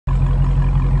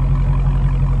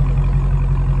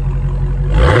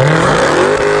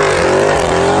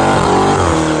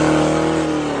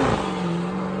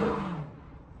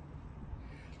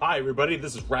everybody,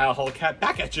 this is Hellcat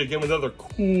back at you again with another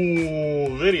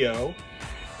cool video.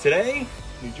 Today,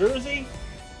 New Jersey,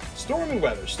 stormy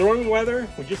weather.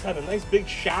 We just had a nice big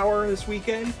shower this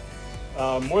weekend.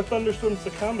 More thunderstorms to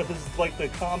come, but this is like the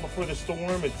calm before the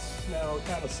storm. It's now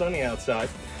kind of sunny outside.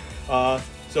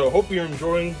 So hope you're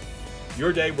enjoying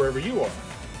your day wherever you are.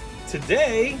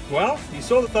 Today, well, you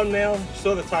saw the thumbnail, you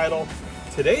saw the title.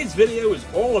 Today's video is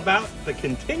all about the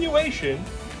continuation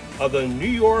of the New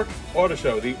York Auto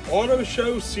Show, the Auto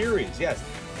Show series. Yes,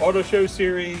 Auto Show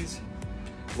series,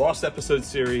 Lost Episode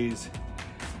series,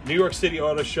 New York City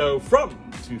Auto Show from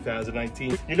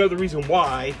 2019. You know the reason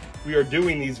why we are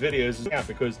doing these videos is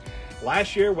because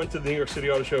last year went to the New York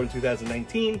City Auto Show in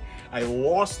 2019. I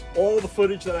lost all the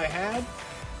footage that I had.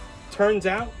 Turns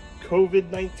out,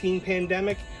 COVID-19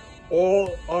 pandemic,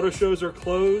 all auto shows are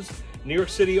closed. New York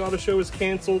City Auto Show is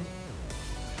canceled.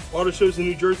 Auto shows in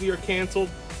New Jersey are canceled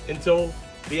until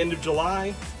the end of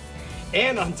July.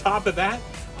 And on top of that,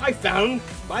 I found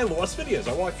my lost videos.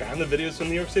 I found the videos from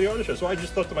the New York City Auto Show. So I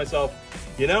just thought to myself,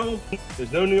 you know,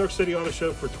 there's no New York City Auto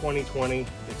Show for 2020.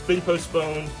 It's been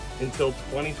postponed until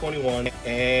 2021.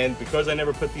 And because I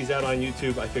never put these out on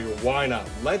YouTube, I figured, why not?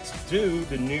 Let's do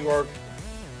the New York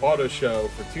Auto Show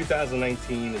for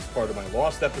 2019 as part of my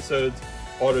Lost Episodes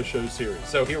Auto Show series.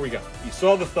 So here we go. You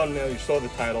saw the thumbnail, you saw the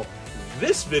title.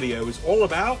 This video is all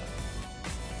about,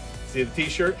 see the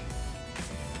t-shirt?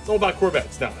 It's all about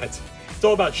Corvettes. No, it's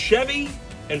all about Chevy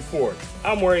and Ford.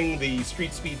 I'm wearing the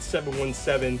Street Speed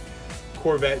 717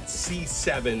 Corvette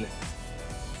C7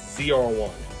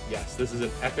 ZR1. Yes, this is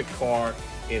an epic car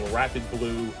in rapid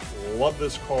blue. Love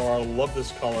this car, love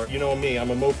this color. You know me, I'm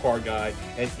a Mopar guy,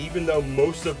 and even though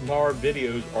most of our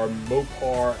videos are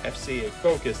Mopar FCA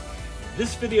focused,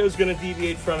 this video is going to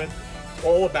deviate from it. It's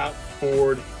all about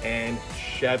Ford and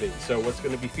Chevy. So what's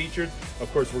going to be featured?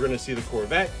 Of course, we're going to see the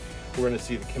Corvette. We're going to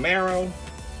see the Camaro.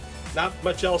 Not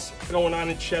much else going on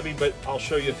in Chevy, but I'll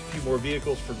show you a few more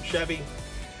vehicles from Chevy.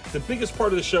 The biggest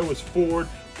part of the show was Ford.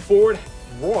 Ford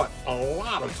brought a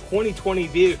lot of 2020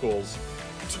 vehicles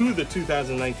to the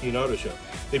 2019 Auto Show.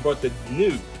 They brought the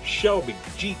new Shelby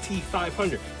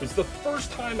GT500. It was the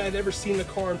first time I'd ever seen the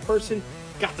car in person.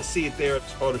 Got to see it there at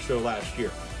the Auto Show last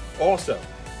year. Also,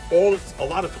 a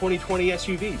lot of 2020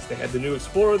 SUVs. They had the new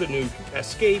Explorer, the new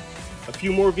Escape, a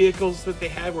few more vehicles that they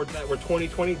had that were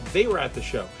 2020. They were at the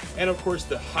show. And of course,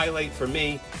 the highlight for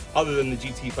me, other than the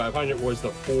GT500, was the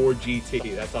Ford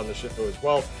GT. That's on the show as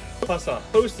well. Plus a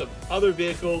host of other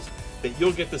vehicles that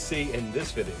you'll get to see in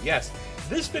this video. Yes,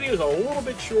 this video is a little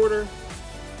bit shorter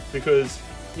because,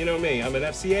 you know me, I'm an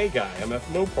FCA guy, I'm a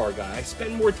Mopar guy. I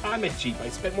spend more time at Jeep, I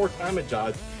spend more time at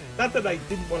Dodge. Not that I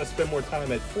didn't want to spend more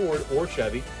time at Ford or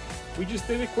Chevy, we just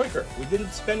did it quicker. We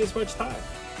didn't spend as much time.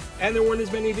 And there weren't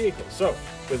as many vehicles. So,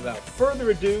 without further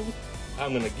ado,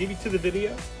 I'm going to give you to the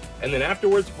video, and then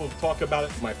afterwards we'll talk about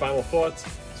it, my final thoughts.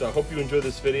 So I hope you enjoy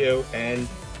this video, and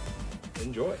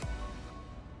enjoy.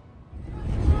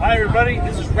 Hi everybody,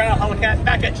 this is Hellcat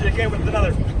back at you again with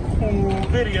another cool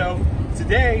video.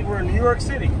 Today we're in New York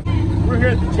City. We're here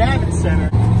at the Javits Center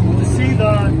to see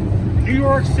the New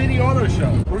York City Auto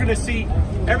Show. We're going to see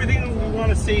everything that we want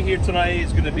to see here tonight.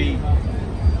 Is going to be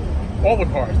all the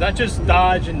cars, not just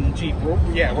Dodge and Jeep. We're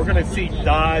going to see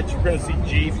Dodge, we're going to see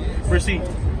Jeep, we're going to see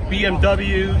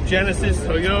BMW, Genesis,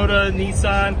 Toyota,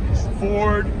 Nissan,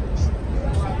 Ford,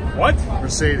 what?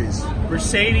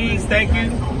 Mercedes, thank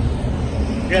you.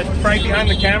 We got Frank behind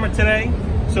the camera today,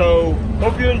 so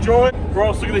hope you enjoy it. We're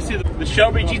also going to see the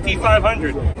Shelby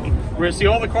GT500. We're going to see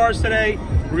all the cars today.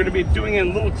 We're going to be doing it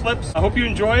in little clips. I hope you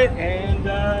enjoy it, and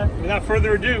without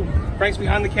further ado, Frank's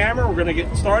behind the camera. We're going to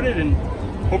get started, and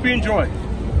hope you enjoy.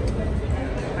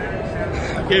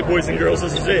 Okay, boys and girls,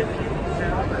 this is it.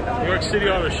 New York City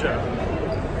Auto Show.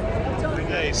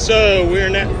 Okay, so we're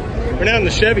now in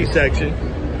the Chevy section.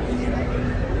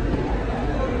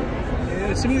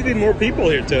 There seems to be more people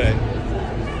here today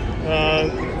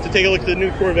to take a look at the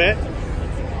new Corvette.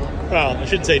 Well, I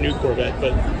shouldn't say new Corvette,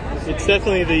 but it's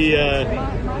definitely the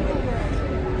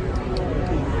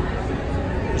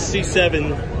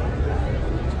C7.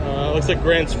 Looks like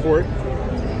Grand Sport.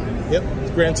 Yep,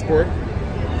 it's Grand Sport.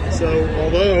 So,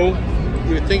 although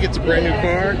you would think it's a brand new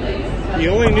car, the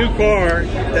only new car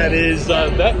that is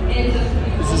that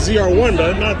is a ZR1,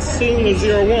 but I'm not seeing a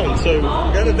ZR1. So, we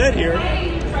got a Vet here,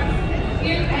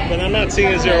 but I'm not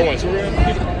seeing a ZR1. So, we're going to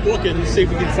keep looking and see if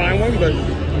we can find one, but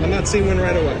I'm not seeing one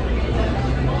right away.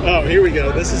 Oh, here we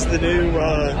go. This is the new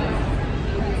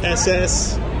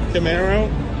SS Camaro.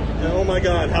 And oh my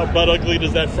God, how butt ugly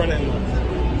does that front end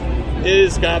look?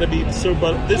 is got to be so,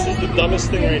 but this is the dumbest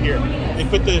thing right here. They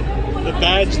put the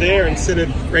badge there instead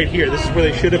of right here. This is where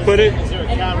they should have put it. Is there a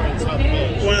camera inside the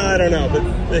badge? Well, I don't know,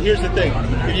 but here's the thing.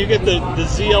 If you get the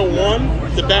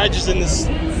ZL1, the badge is in this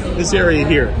area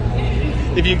here.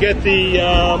 If you get the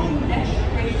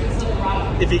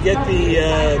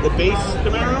base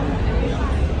Camaro,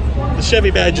 the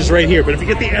Chevy badge is right here. But if you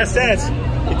get the SS,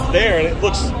 it's there and it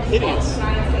looks hideous.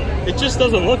 It just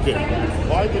doesn't look good.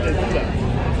 Why did they do that?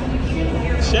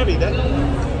 Chevy,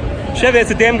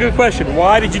 that's a damn good question.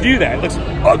 Why did you do that? It looks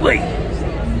ugly.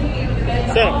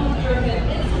 So,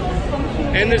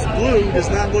 and this blue does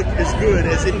not look as good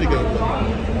as indigo blue.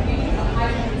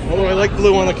 Although I like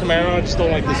blue on the Camaro, I just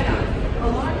don't like this blue.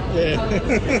 Yeah.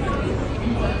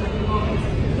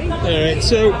 Alright,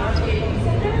 so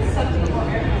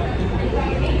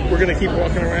we're gonna keep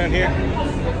walking around here.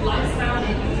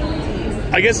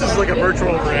 I guess this is like a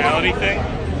virtual reality thing.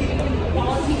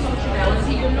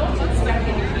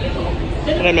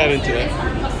 But I'm not into that.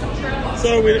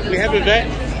 So we have a vet.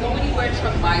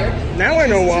 Now I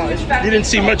know why you didn't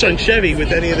see much on Chevy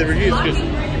with any of the reviews, because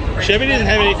Chevy didn't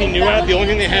have anything new out. The only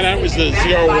thing they had out was the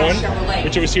ZR1,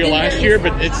 which was here last year,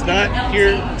 but it's not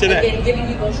here today.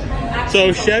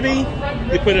 So Chevy,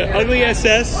 they put an ugly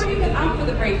SS.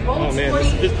 Oh man,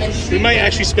 we might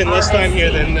actually spend less time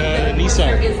here than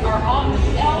Nissan.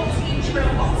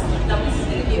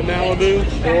 The Malibu,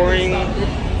 boring.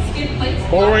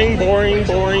 Boring. I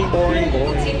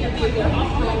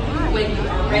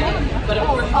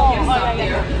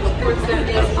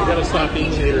gotta stop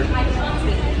being a hater.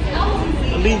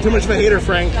 I'm being too much of a hater,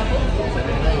 Frank.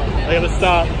 I gotta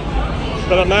stop.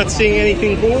 But I'm not seeing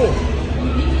anything cool.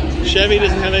 Chevy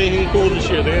doesn't have anything cool this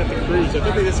year. They have the Cruise. I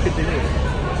think they discontinued it.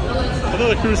 I thought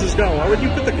the Cruise is gone. Why would you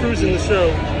put the Cruise in the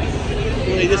show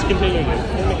when they discontinued it?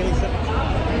 Doesn't make any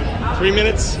sense. 3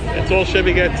 minutes. That's all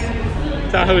Chevy gets.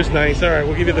 Tahoe's nice. All right,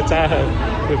 we'll give you the Tahoe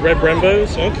with red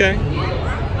Brembos. Okay.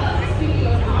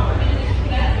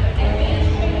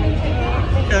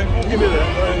 Okay, we'll give you that.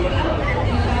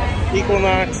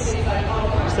 Equinox.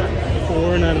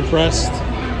 4, not impressed.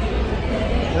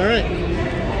 All right.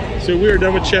 So we are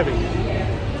done with Chevy.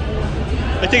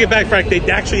 I take it back, Frank. They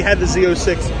actually had the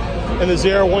Z06 and the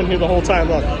ZR1 here the whole time.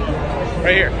 Look,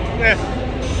 right here.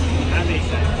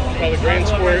 By the Grand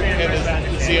Sport and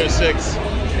the Z06.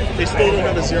 They still don't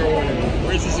have a ZR1 anymore.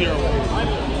 Where's the ZR1?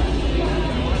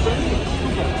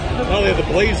 Oh, they have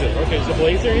the Blazer. Okay, is the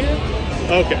Blazer here?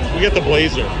 Okay, we got the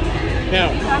Blazer. Now,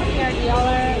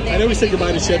 I know we said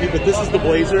goodbye to Chevy, but this is the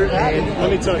Blazer, and let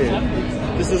me tell you,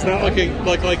 this is not like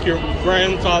your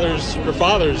grandfather's or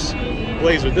father's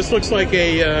Blazer. This looks like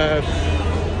an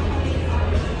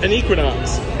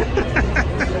Equinox.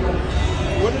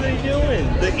 What are they doing?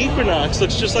 The Equinox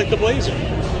looks just like the Blazer.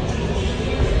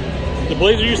 The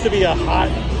Blazer used to be a hot...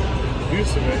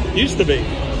 Used to be.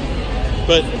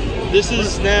 But this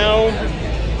is now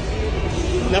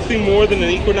nothing more than an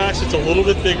Equinox. It's a little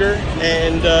bit bigger,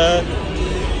 and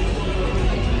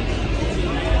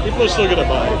people are still going to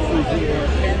buy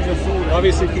it.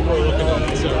 Obviously, people are looking at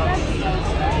it, so.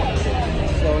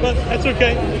 But that's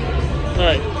okay. All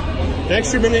right. The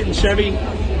extra minute in Chevy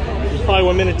was probably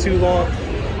 1 minute too long.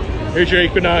 Here's your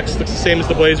Equinox. Looks the same as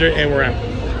the Blazer, and we're out.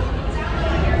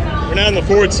 We're now in the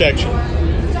Ford section.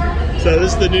 So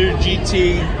this is the new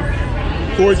GT,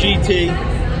 Ford GT.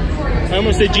 I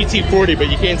almost said GT40, but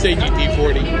you can't say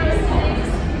GT40.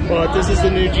 But this is the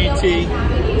new GT.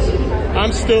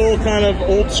 I'm still kind of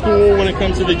old school when it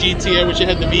comes to the GT. I wish it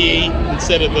had the V8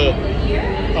 instead of the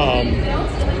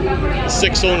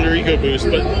 6-cylinder EcoBoost.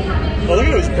 But oh, look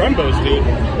at those Brembos, dude.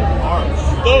 Orange.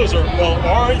 Those are, well,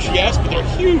 orange, yes, but they're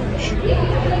huge.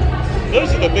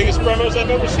 Those are the biggest Brembos I've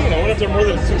ever seen. I wonder if they're more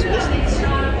than 6 pistons.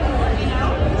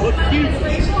 Look huge.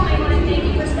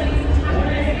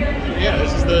 Yeah,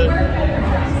 this is the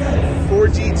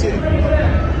Ford GT.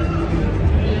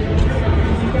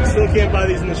 Still can't buy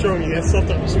these in the showroom. You still have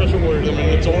to special order them, and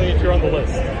it's only if you're on the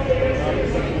list.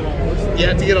 You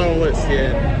have to get on the list,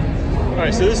 yeah. All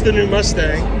right, so this is the new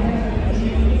Mustang.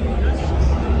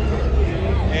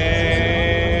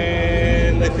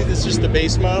 And I think this is just the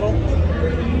base model.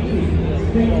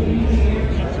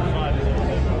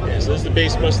 Yeah, so this is the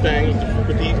base Mustang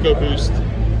with the EcoBoost.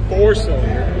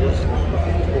 4-cylinder.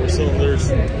 4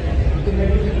 cylinders.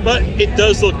 But it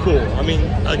does look cool. I mean,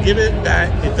 I'll give it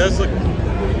that. It does look,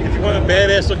 if you want a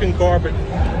badass looking car but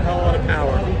not a lot of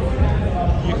power,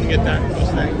 you can get that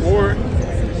Mustang. Or,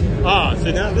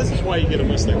 so now this is why you get a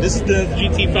Mustang. This is the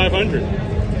GT500.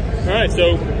 All right,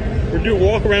 so we're doing a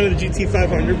walk around in the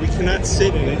GT500. We cannot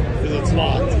sit in it because it's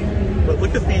locked. But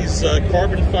look at these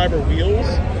carbon fiber wheels,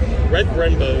 red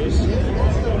Brembos.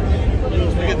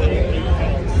 So we get the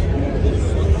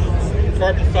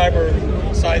carbon fiber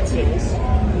side sills.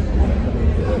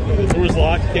 The door's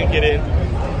locked, can't get in.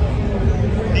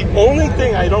 The only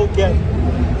thing I don't get,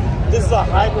 this is a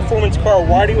high performance car,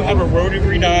 why do you have a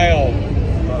rotary dial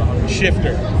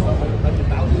shifter?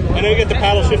 I know you get the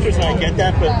paddle shifters and I get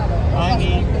that, but I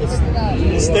need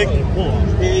the stick. You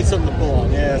need something to pull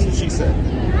on. Yeah, that's what she said.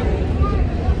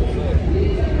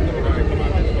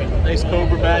 Nice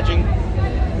Cobra badging.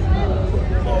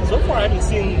 So far I haven't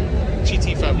seen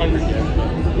GT500 yet.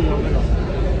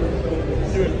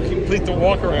 To complete the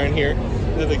walk around here,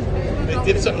 they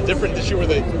did something different this year where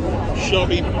the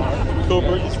Shelby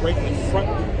Cobra is right in the front,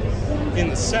 in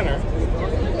the center,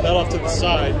 that off to the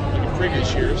side, like in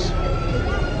previous years.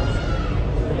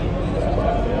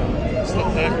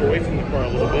 Step back away from the car a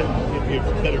little bit, give you a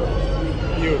better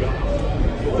view of it.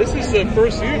 But this is the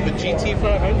first view of the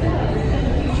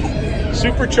GT500.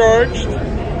 Supercharged.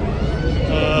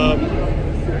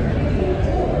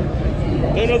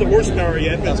 Don't know the horsepower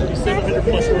yet, but it's going to be 700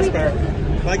 plus horsepower.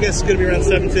 My guess is going to be around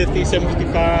 750,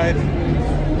 755.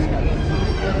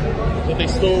 But they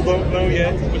still don't know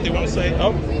yet what they want to say.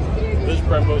 Oh, those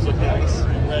Brembos look nice.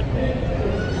 Red.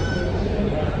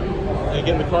 And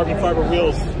again, the carbon fiber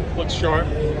wheels look sharp.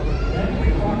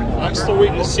 I'm still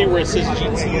waiting to see where it says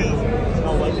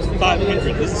GT500.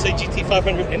 It doesn't say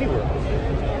GT500 anywhere.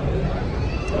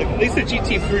 Like, at least the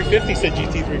GT350 said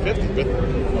GT350, but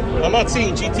I'm not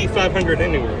seeing GT500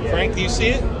 anywhere. Frank, do you see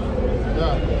it?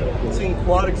 Yeah. I'm seeing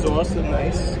quad exhaust, a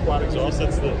nice quad exhaust.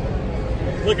 That's the.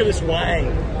 Look at this wang.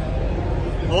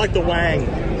 I like the wang.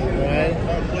 Man,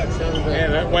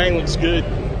 that wang looks good.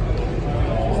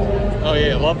 Oh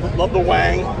yeah, love the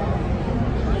wang.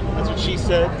 That's what she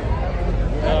said.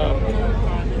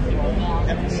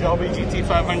 Shelby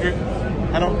GT500.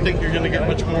 I don't think you're going to get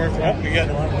much more. Oh, you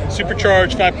got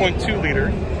supercharged 5.2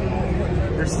 liter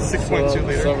versus 6.2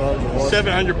 liter.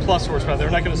 700 plus horsepower. They're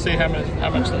not going to say how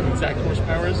much the exact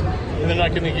horsepower is, and they're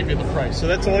not going to give you the price. So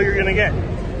that's all you're going to get.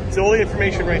 It's all the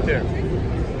information right there.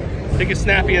 Take a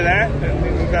snappy of that and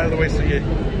move out of the way so you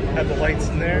have the lights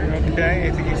in there.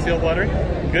 Okay, ATV seal lettering.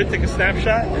 Good. Take a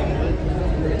snapshot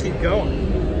and keep going.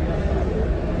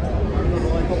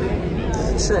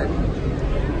 Sure.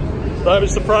 But I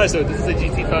was surprised though, this is a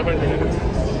GT500.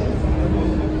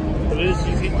 But it is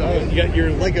GT, you got your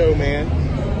Lego man.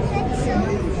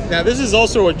 Now this is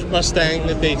also a Mustang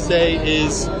that they say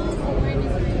is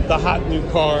the hot new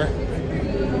car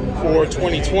for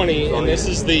 2020, and this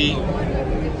is the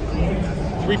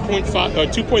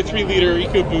 2.3 liter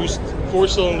EcoBoost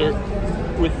 4-cylinder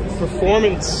with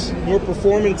performance, more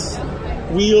performance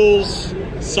wheels,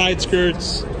 side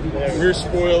skirts, rear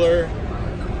spoiler.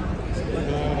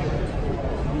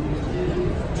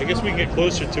 I guess we can get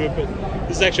closer to it, but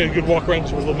this is actually a good walk around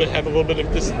because we have a little bit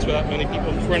of distance without many people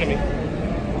in front of me.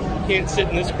 You can't sit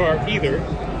in this car either.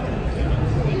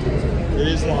 It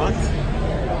is locked.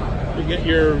 You get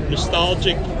your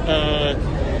nostalgic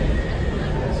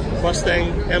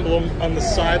Mustang emblem on the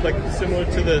side, like similar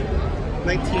to the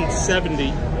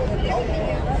 1970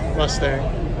 Mustang,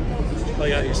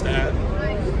 like I used to have.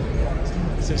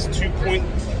 It says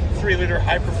 2.3 liter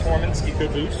high performance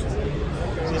EcoBoost.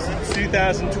 This is a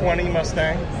 2020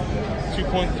 Mustang,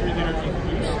 2.3 liter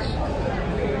EcoBoost.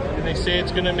 And they say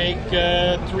it's going to make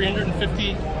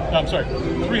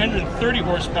 330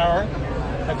 horsepower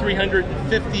and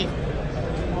 350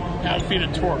 pound-feet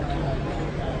of torque.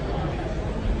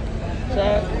 So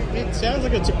it sounds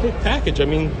like it's a quick package. I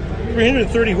mean,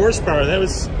 330 horsepower, that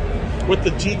was what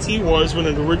the GT was when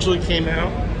it originally came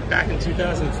out back in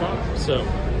 2005. So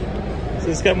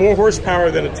it's got more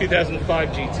horsepower than a 2005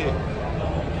 GT.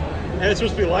 And it's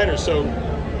supposed to be lighter, so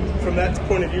from that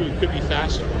point of view, it could be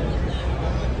faster.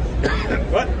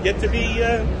 But yet to be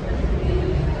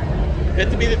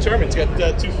determined. It's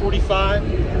got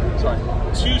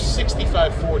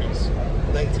 265 40s,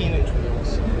 19-inch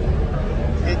wheels.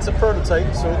 It's a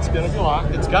prototype, so it's going to be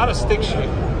locked. It's got a stick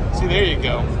shift. See, there you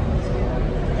go.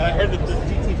 And I heard that the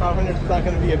GT500 is not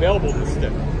going to be available in the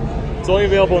stick. It's only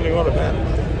available in the automatic.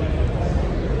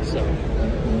 So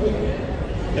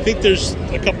I think there's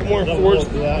a couple more Fords.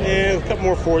 Yeah, a couple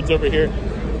more Fords over here.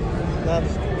 The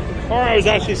car I was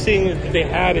actually seeing that they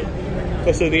had it.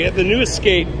 So they have the new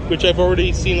Escape, which I've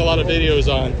already seen a lot of videos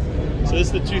on. So this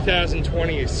is the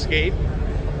 2020 Escape.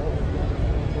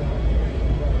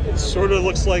 It sort of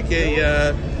looks like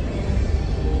a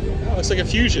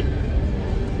Fusion.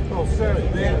 Oh, sorry,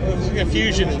 man. It looks like a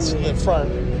Fusion in the front.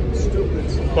 Stupid.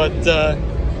 But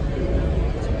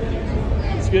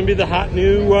it's going to be the hot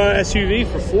new SUV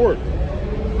for Ford.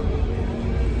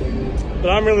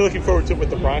 But I'm really looking forward to what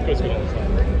the Bronco's going to look like.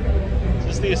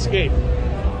 This is the Escape.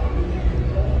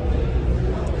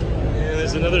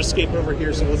 there's another Escape over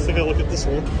here, so let's take a look at this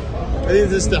one. I think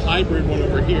this is the hybrid one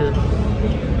over here,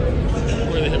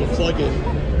 where they have a plug-in.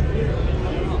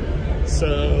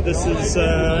 So this is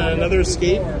another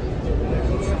Escape.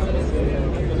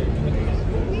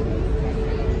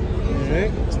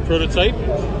 Okay, it's a prototype.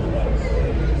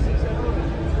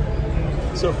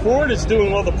 So Ford is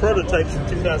doing all the prototypes for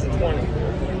 2020.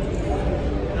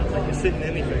 Not like you're sitting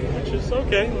anything, which is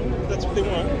okay. That's what they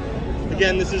want.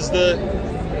 Again, this is the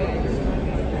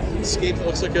Escape that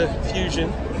looks like a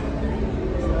Fusion.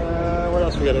 What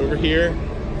else we got over here?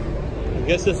 I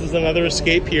guess this is another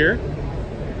Escape here.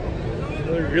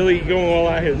 They're really going all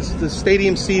out here. This is the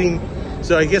stadium seating.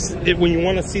 So I guess when you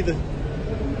want to see this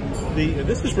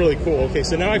is really cool. Okay,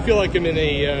 so now I feel like I'm in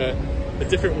a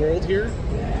different world here,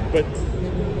 but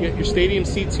you got your stadium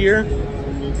seats here,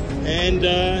 and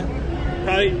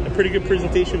probably a pretty good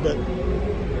presentation, but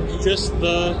it's just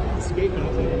the Escape.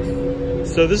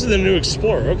 So this is the new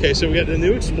Explorer. Okay, so we got the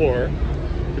new Explorer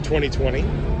for 2020.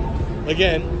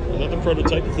 Again, another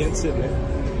prototype. You can't sit in it.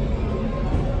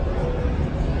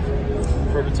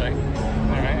 Prototype.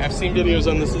 All right, I've seen videos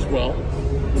on this as well.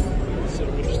 So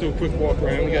we'll just do a quick walk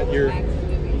around. We got your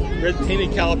red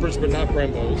painted calipers, but not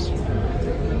Brembos.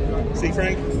 See,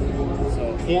 Frank?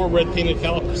 More red painted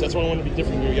calipers. That's why I want to be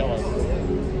different. You're yellow.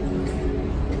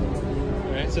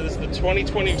 All right, so this is the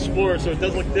 2020 Explorer, so it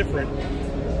does look different.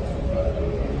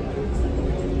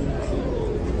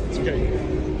 It's okay.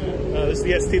 This is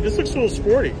the ST. This looks a little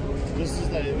sporty. This is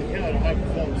the high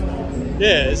performance.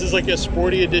 Yeah, this is like a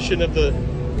sporty edition of the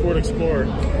Ford Explorer.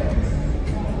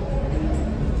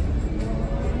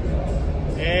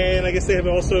 And I guess they have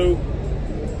also,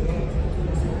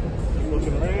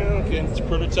 looking around, again, it's a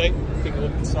prototype. Take a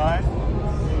look inside.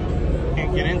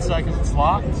 Can't get inside because it's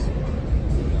locked.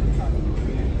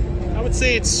 I would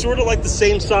say it's sort of like the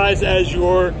same size as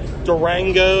your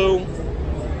Durango.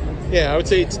 Yeah, I would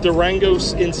say it's Durango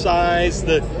in size,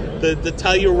 the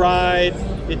Telluride,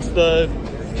 it's the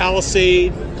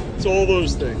Palisade, it's all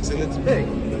those things, and it's big.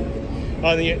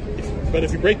 But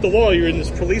if you break the law, you're in this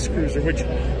police cruiser,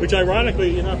 which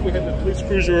ironically enough, we have the police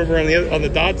cruiser over on the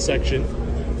Dodge section.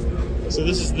 So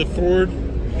this is the Ford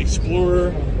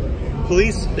Explorer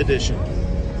Police Edition.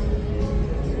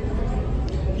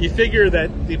 You figure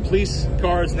that the police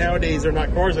cars nowadays are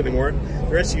not cars anymore;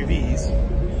 they're SUVs.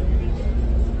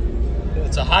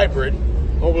 It's a hybrid,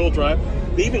 all-wheel drive.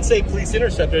 They even say Police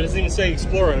Interceptor. It doesn't even say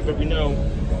Explorer on it, but we know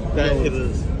that it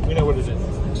is. We know what it is.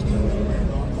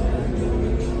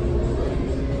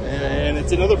 And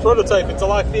it's another prototype. It's a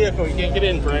locked vehicle. You can't get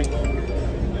in, Frank.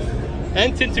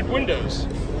 And tinted windows.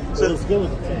 So it's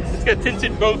got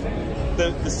tinted both.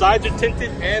 The sides are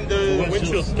tinted and the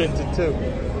windshield's tinted too.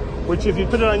 Which, if you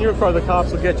put it on your car, the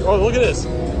cops will get you. Oh, look at this.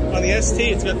 On the ST,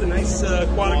 it's got the nice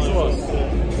quad exhaust.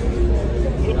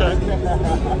 Okay.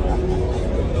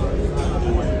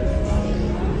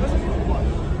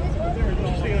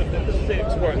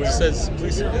 It says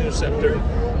Police Interceptor,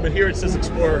 but here it says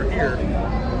Explorer here.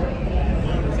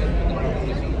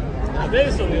 Now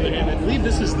this, on the other hand, I believe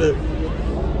this is the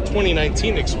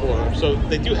 2019 Explorer, so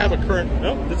they do have a current.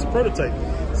 No, this is a prototype.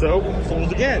 So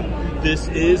fooled again. This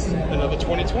is another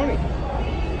 2020.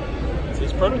 It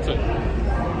says prototype.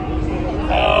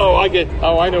 Oh,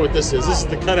 I know what this is. This is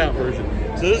the cutout version.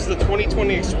 So this is the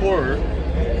 2020 Explorer.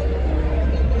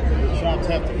 Chopped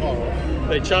half the car off.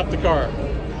 They chopped the car.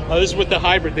 This is with the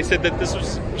hybrid. They said that this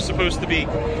was supposed to be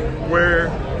where,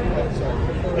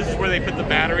 this is where they put the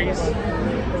batteries.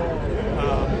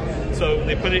 So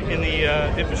they put it in the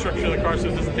infrastructure of the car, so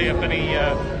it doesn't take up any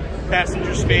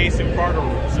passenger space and cargo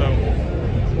room. So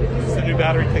it's the new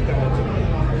battery technology.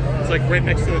 It's like right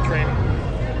next to a train.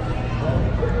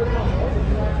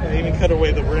 They even cut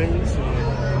away the rims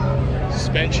and the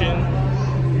suspension.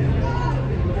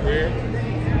 Rear.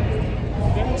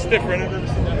 It's different. I've never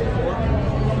seen that before.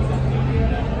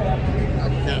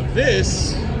 Now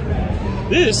this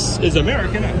is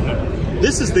American. No,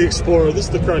 this is the Explorer. This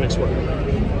is the current Explorer.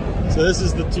 So this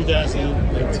is the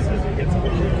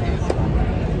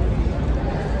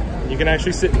 2019. You can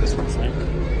actually sit in this one.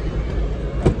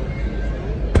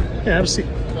 Yeah, have a seat.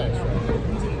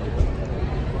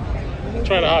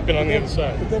 Try to hop in on the other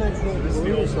side. But then I think this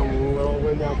is so we all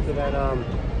went out to that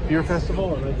beer festival.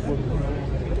 All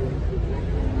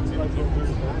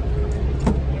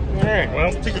right,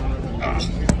 well, take it.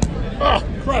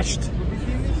 Crushed.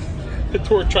 The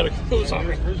door tried to close on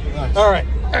me. All right,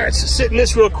 so sit in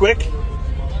this real quick.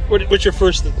 What's your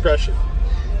first impression?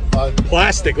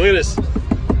 Plastic. Look at this.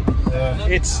 Yeah.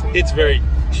 It's very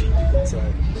cheap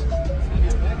inside.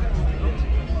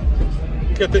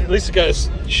 At least it got a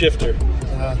shifter.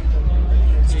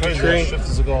 It's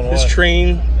This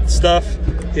train stuff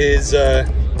is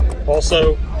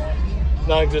also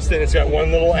non-existent. It's got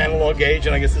one little analog gauge,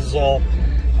 and I guess this is all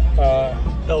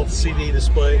LCD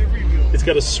display. It's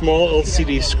got a small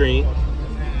LCD screen.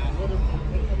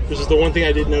 This is the one thing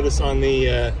I did notice on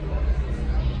the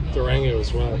Durango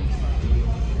as well.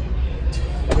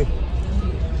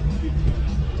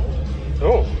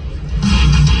 Oh.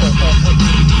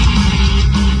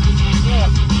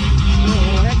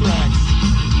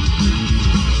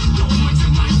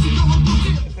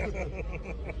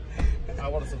 I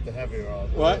wanted something heavier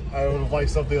on. What? I would have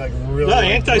liked something like really. No,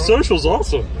 Antisocial's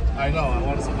awesome. I know. I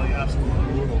wanted something absolutely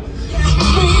brutal.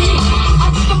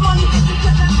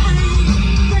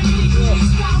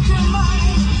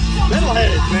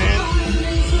 Metalheads, man.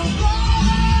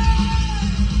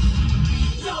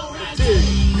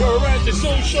 You're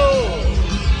antisocial.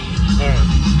 All right,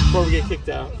 before we get kicked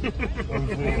out.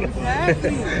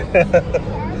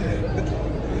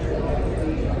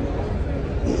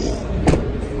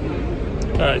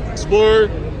 All right, Explorer,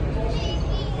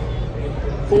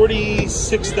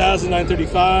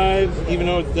 46,935. Even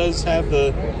though it does have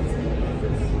the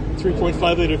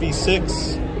 3.5 liter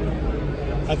V6,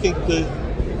 I think the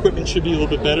equipment should be a little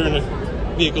bit better in a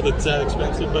vehicle that's that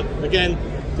expensive. But again,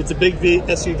 it's a big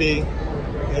SUV,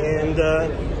 and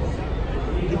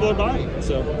people are buying it.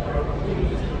 So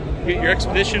you get your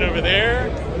Expedition over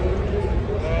there.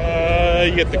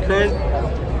 You get the current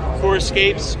 4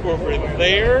 Escapes over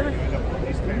there,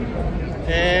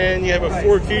 and you have a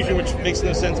Ford Fusion, which makes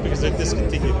no sense because they've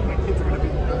discontinued.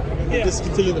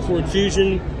 Discontinued the Ford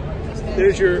Fusion.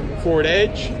 There's your Ford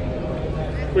Edge,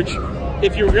 which,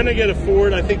 if you're going to get a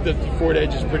Ford, I think the Ford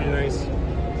Edge is pretty nice.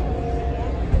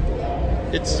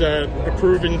 It's a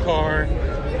proven car,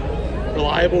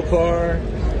 reliable car,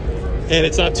 and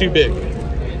it's not too big.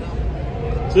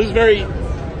 So this is very.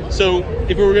 So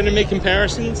if we were going to make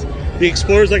comparisons, the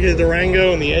Explorer is like a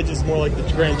Durango, and the Edge is more like the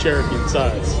Grand Cherokee in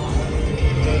size.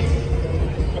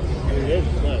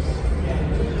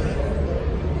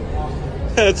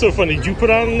 That's so funny. Did you put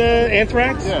on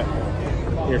Anthrax? Yeah.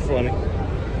 You're funny.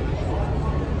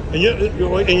 And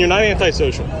you're not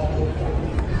antisocial. No.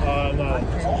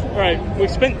 All right, we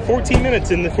spent 14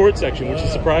 minutes in the Ford section, which is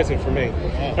surprising for me.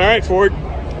 All right, Ford,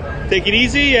 take it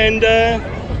easy and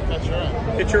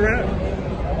hit your round.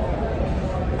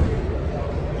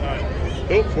 All right.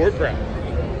 Oh, Ford crap.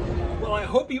 Well, I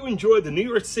hope you enjoyed the New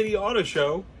York City Auto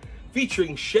Show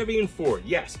featuring Chevy and Ford.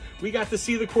 Yes, we got to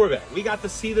see the Corvette. We got to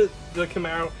see the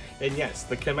Camaro. And yes,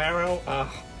 the Camaro,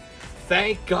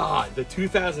 thank God, the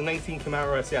 2019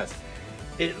 Camaro SS.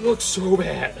 It looks so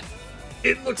bad.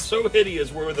 It looks so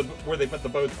hideous where they put the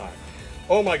bow tie.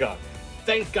 Oh my God.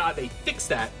 Thank God they fixed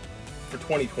that for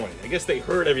 2020. I guess they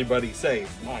heard everybody say,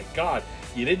 my God,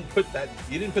 you didn't put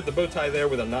the bow tie there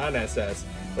with a non-SS,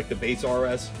 like the base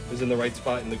RS was in the right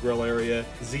spot in the grill area.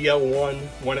 ZL1,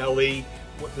 1LE,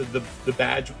 the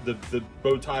badge, the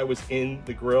bow tie was in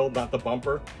the grill, not the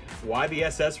bumper. Why the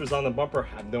SS was on the bumper,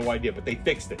 I have no idea, but they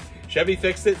fixed it. Chevy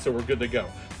fixed it, so we're good to go.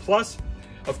 Plus,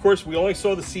 of course, we only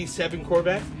saw the C7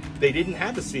 Corvette. They didn't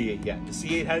have the C8 yet. The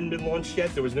C8 hadn't been launched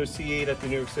yet. There was no C8 at the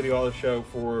New York City Auto Show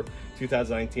for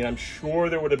 2019. I'm sure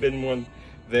there would have been one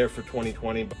there for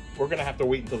 2020, but we're gonna have to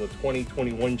wait until the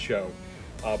 2021 show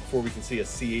before we can see a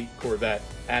C8 Corvette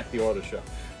at the auto show.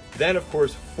 Then, of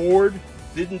course, Ford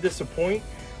didn't disappoint.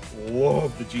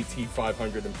 Love the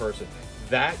GT500 in person.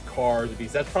 That car is a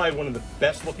beast. That's probably one of the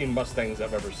best looking Mustangs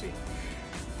I've ever seen.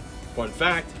 Fun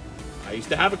fact, I used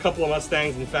to have a couple of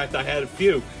Mustangs. In fact, I had a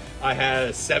few. I had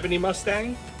a 70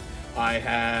 Mustang, I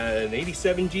had an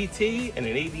 87 GT, and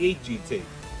an 88 GT.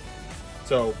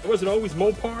 So it wasn't always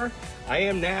Mopar. I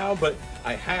am now, but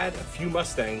I had a few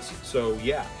Mustangs. So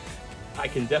yeah, I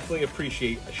can definitely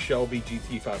appreciate a Shelby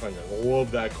GT500. I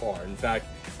love that car. In fact,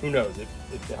 who knows, if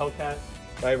the Hellcat,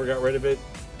 if I ever got rid of it,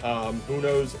 who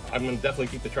knows, I'm gonna definitely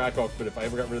keep the Trackhawk, but if I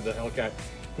ever got rid of the Hellcat,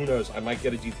 who knows, I might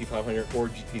get a GT500 or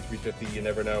GT350, you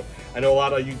never know. I know a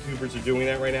lot of YouTubers are doing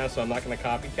that right now, so I'm not gonna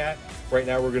copycat. Right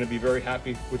now, we're gonna be very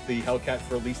happy with the Hellcat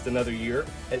for at least another year,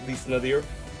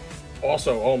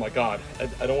 Also, oh my God,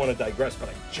 I don't wanna digress, but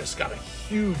I just got a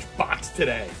huge box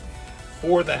today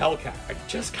for the Hellcat. I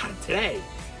just got it today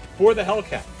for the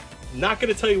Hellcat. Not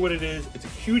gonna tell you what it is. It's a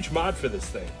huge mod for this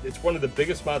thing. It's one of the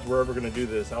biggest mods we're ever gonna do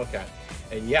to this Hellcat.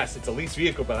 And yes, it's a lease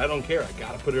vehicle, but I don't care. I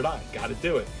gotta put it on, gotta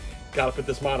do it. Gotta put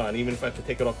this mod on, even if I have to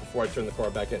take it off before I turn the car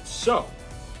back in. So,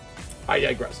 I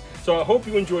digress. So I hope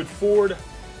you enjoyed Ford.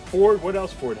 What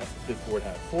else did Ford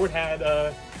have? Ford had,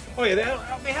 oh yeah,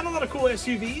 they had a lot of cool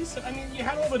SUVs. I mean, you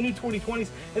had all the new 2020s,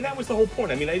 and that was the whole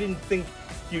point. I mean, I didn't think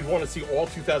you'd want to see all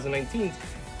 2019s.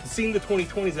 seeing the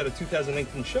 2020s at a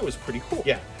 2019 show is pretty cool.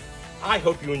 Yeah, I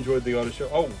hope you enjoyed the auto show.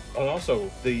 Oh, and also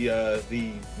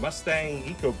the Mustang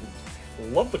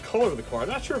Ecoboost. Love the color of the car.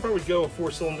 Not sure if I would go a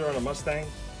 4-cylinder on a Mustang,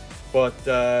 but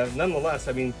nonetheless,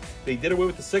 I mean, they did away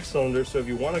with the 6-cylinder, so if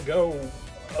you want to go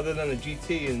other than a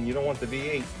GT and you don't want the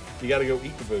V8, you got to go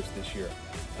Ecoboost this year.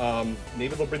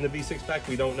 Maybe they'll bring the V6 back,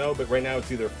 we don't know, but right now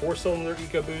it's either 4-cylinder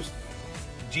Ecoboost,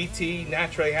 GT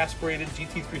naturally aspirated,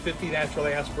 GT350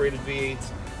 naturally aspirated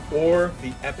V8s, or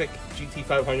the epic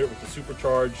GT500 with the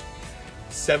supercharged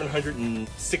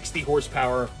 760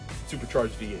 horsepower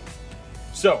supercharged V8.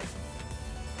 So,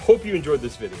 hope you enjoyed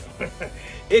this video.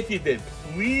 If you did,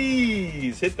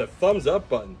 please hit the thumbs up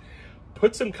button.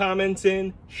 Put some comments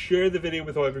in, share the video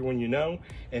with everyone you know,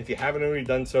 and if you haven't already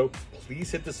done so,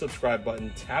 please hit the subscribe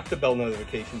button, tap the bell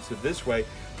notification, so this way,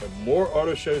 when more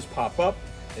auto shows pop up,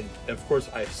 and of course,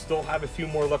 I still have a few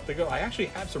more left to go. I actually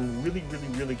have some really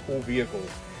cool vehicles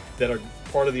that are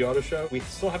part of the auto show. We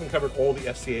still haven't covered all the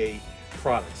FCA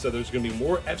products, so there's going to be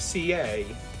more FCA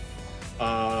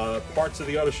parts of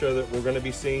the auto show that we're going to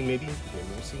be seeing. Maybe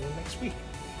we'll see them next week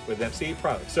with FCA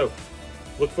products. So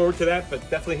look forward to that, but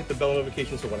definitely hit the bell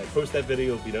notification so when I post that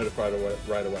video, you'll be notified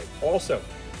right away. Also,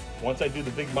 once I do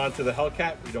the big mod to the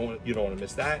Hellcat, you don't want to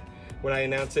miss that when I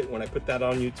announce it, when I put that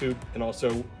on YouTube, and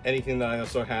also anything that I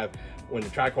also have when the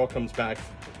track haul comes back.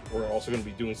 We're also going to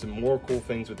be doing some more cool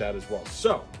things with that as well.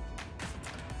 So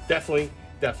definitely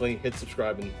hit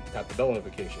subscribe and tap the bell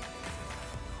notification.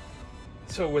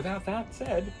 So without that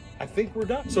said, I think we're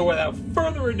done. So without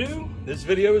further ado, this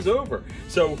video is over.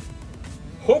 So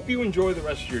hope you enjoy the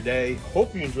rest of your day.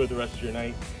 Hope you enjoy the rest of your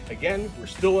night. Again, we're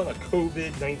still in a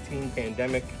COVID-19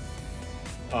 pandemic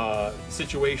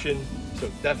situation. So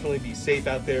definitely be safe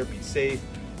out there. Be safe.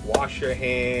 Wash your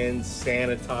hands,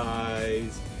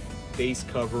 sanitize, face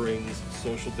coverings,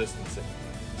 social distancing.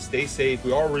 Stay safe.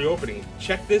 We are reopening.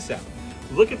 Check this out.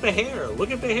 Look at the hair. Look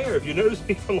at the hair. If you noticed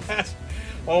me from last,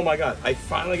 oh my God, I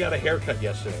finally got a haircut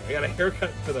yesterday. I got a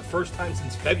haircut for the first time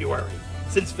since February.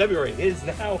 Since February. It is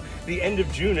now the end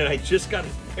of June and I just got a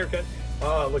haircut.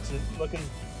 Oh, looking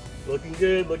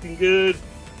good.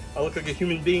 I look like a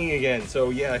human being again. So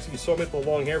yeah, you saw me with the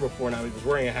long hair before and I was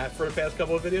wearing a hat for the past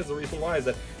couple of videos. The reason why is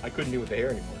that I couldn't do it with the hair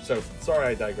anymore. So sorry,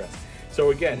 I digress.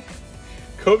 So again,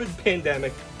 COVID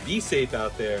pandemic, be safe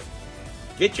out there.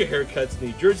 Get your haircuts.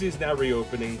 New Jersey is now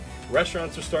reopening.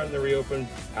 Restaurants are starting to reopen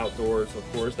outdoors, of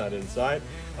course, not inside.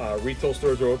 Retail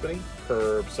stores are opening,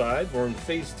 curbside. We're in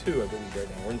phase 2, I believe, right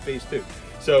now. We're in phase 2.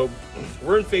 So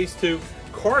we're in phase 2.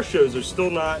 Car shows are still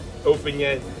not open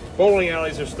yet. Bowling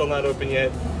alleys are still not open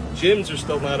yet. Gyms are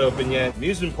still not open yet.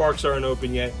 Amusement parks aren't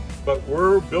open yet. But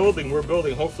we're building.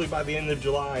 Hopefully by the end of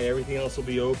July, everything else will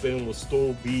be open. We'll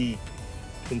still be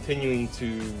continuing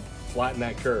to flatten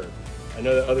that curve. I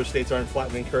know that other states aren't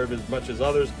flattening the curve as much as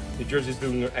others. New Jersey's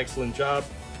doing an excellent job,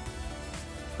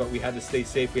 but we had to stay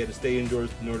safe. We had to stay indoors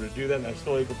in order to do that, and I'm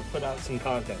still able to put out some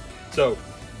content. So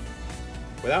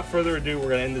without further ado, we're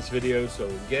gonna end this video. So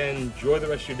again, enjoy the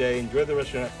rest of your day, enjoy the rest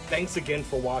of your night. Thanks again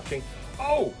for watching.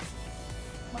 Oh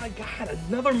my God,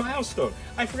 another milestone.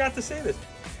 I forgot to say this.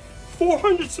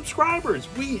 400 subscribers.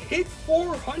 We hit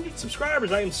 400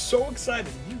 subscribers. I am so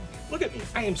excited. Look at me.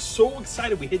 I am so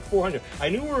excited we hit 400. I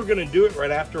knew we were going to do it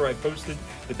right after I posted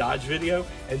the Dodge video,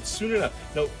 and soon enough,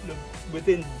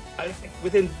 within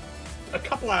a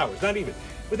couple hours, not even,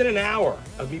 within an hour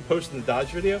of me posting the Dodge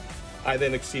video, I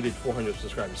then exceeded 400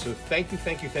 subscribers. So thank you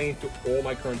to all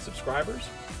my current subscribers.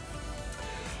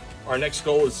 Our next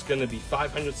goal is going to be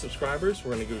 500 subscribers.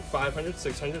 We're going to go 500,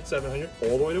 600, 700,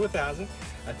 all the way to 1,000.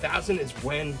 1,000 is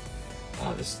when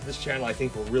this channel, I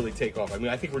think, will really take off. I mean,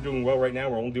 I think we're doing well right now.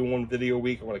 We're only doing one video a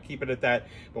week. I want to keep it at that.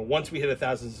 But once we hit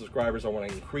 1,000 subscribers, I want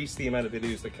to increase the amount of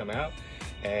videos that come out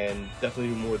and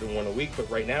definitely do more than one a week. But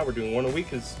right now, we're doing one a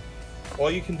week because all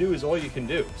you can do is all you can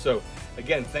do. So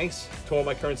again, thanks to all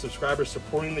my current subscribers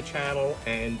supporting the channel,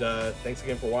 and thanks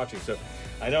again for watching. So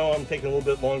I know I'm taking a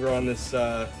little bit longer on this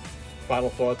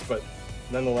final thoughts, but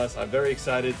nonetheless, I'm very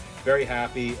excited, very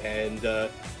happy, and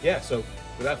yeah, so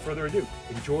without further ado,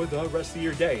 enjoy the rest of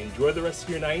your day, enjoy the rest of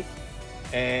your night,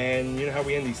 and you know how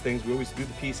we end these things, we always do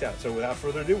the peace out. So without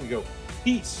further ado, we go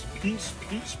peace, peace,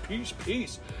 peace, peace,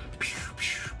 peace.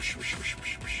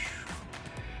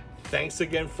 Thanks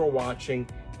again for watching.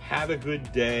 Have a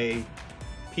good day.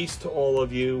 Peace to all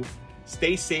of you.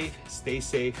 Stay safe, stay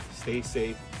safe, stay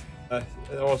safe. I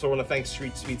also want to thank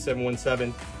Street Speed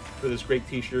 717 for this great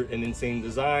t-shirt and insane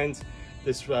designs.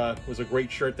 This was a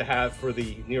great shirt to have for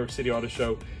the New York City Auto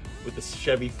Show with the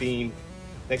Chevy theme.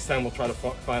 Next time we'll try to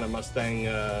find a Mustang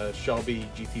Shelby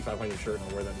GT500 shirt and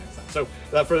I'll wear that next time. So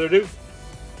without further ado,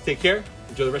 take care,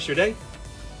 enjoy the rest of your day.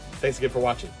 Thanks again for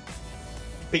watching.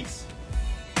 Peace.